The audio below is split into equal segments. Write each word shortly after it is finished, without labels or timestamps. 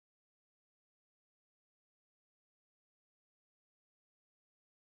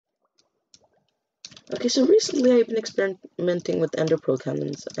Okay, so recently I've been experimenting with enderpearl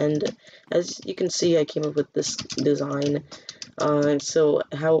cannons, and as you can see, I came up with this design. So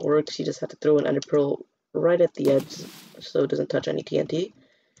how it works, you just have to throw an enderpearl right at the edge, so it doesn't touch any TNT.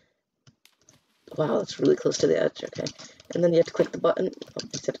 Wow, that's really close to the edge, okay. And then you have to click the button. Oh, you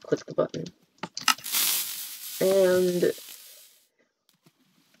just have to click the button. And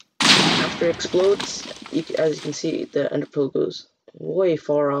after it explodes, as you can see, the enderpearl goes way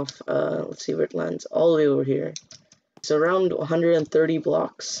far off. Let's see where it lands. All the way over here. It's around 130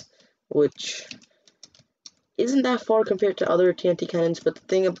 blocks, which isn't that far compared to other TNT cannons, but the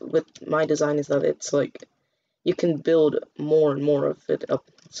thing with my design is that it's like, you can build more and more of it up.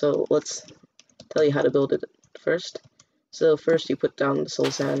 So let's tell you how to build it first. So first you put down the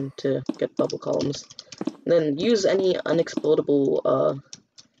soul sand to get bubble columns. Then use any unexplodable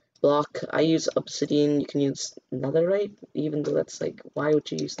block. I use obsidian. You can use netherite, even though that's like, why would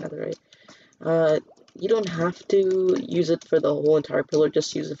you use netherite? You don't have to use it for the whole entire pillar,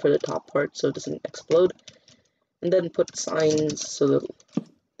 just use it for the top part so it doesn't explode. And then put signs so the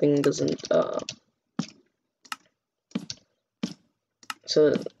thing doesn't,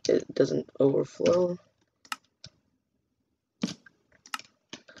 so it doesn't overflow.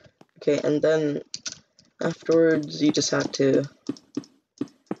 Okay, and then afterwards you just have to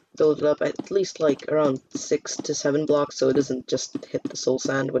build it up at least like around 6 to 7 blocks so it doesn't just hit the soul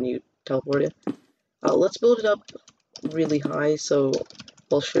sand when you teleport it. Let's build it up really high, so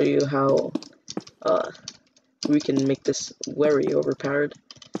I'll show you how we can make this very overpowered.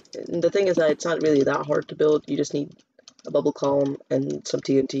 And the thing is that it's not really that hard to build. You just need a bubble column and some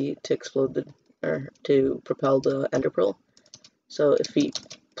TNT to explode the, or to propel the enderpearl. So if we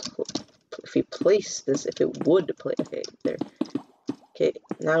place this, if it would play, okay, there. Okay,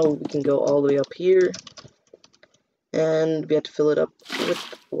 now we can go all the way up here, and we have to fill it up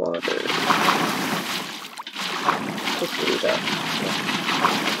with water. Hopefully that.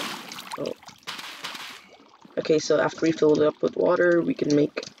 Oh. Okay, so after we fill it up with water, we can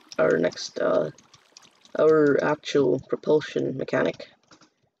make our next, our actual propulsion mechanic,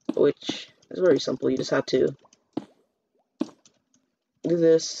 which is very simple. You just have to do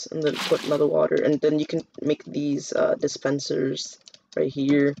this, and then put another water, and then you can make these dispensers right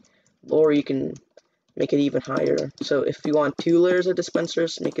here, or you can make it even higher. So if you want 2 layers of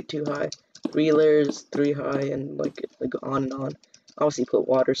dispensers, make it 2 high, 3 layers, 3 high, and like on and on. Obviously put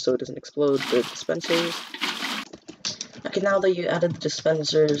water so it doesn't explode the dispensers. Okay, now that you added the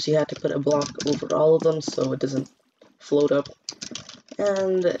dispensers, you have to put a block over all of them so it doesn't float up.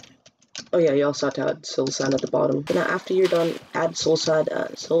 And oh yeah, you also have to add soul sand at the bottom. Now after you're done, add soul sand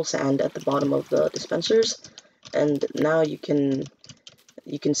at the bottom of the dispensers, and now you can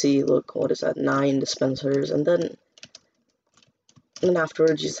see, look, what is that, 9 dispensers, and then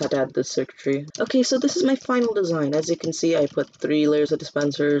afterwards you just have to add the circuitry. Okay, so this is my final design. As you can see, I put 3 layers of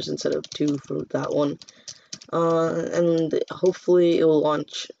dispensers instead of 2 for that one. And hopefully it will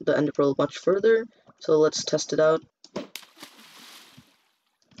launch the enderpearl much further, so let's test it out.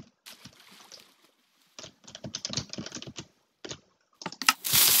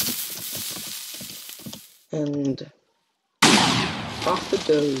 And off it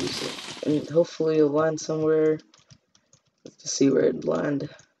goes, and hopefully it'll land somewhere. Let's see where it'd land.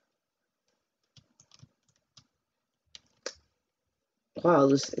 Wow,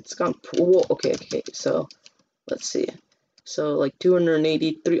 it's gone. Whoa, okay, so let's see. So like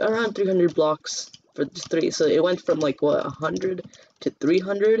 283, around 300 blocks for this 3. So it went from like what, 100 to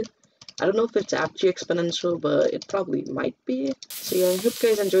 300. I don't know if it's actually exponential, but it probably might be. So yeah, I hope you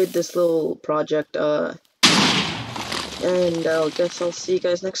guys enjoyed this little project. And I guess I'll see you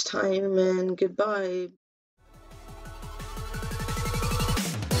guys next time, and goodbye.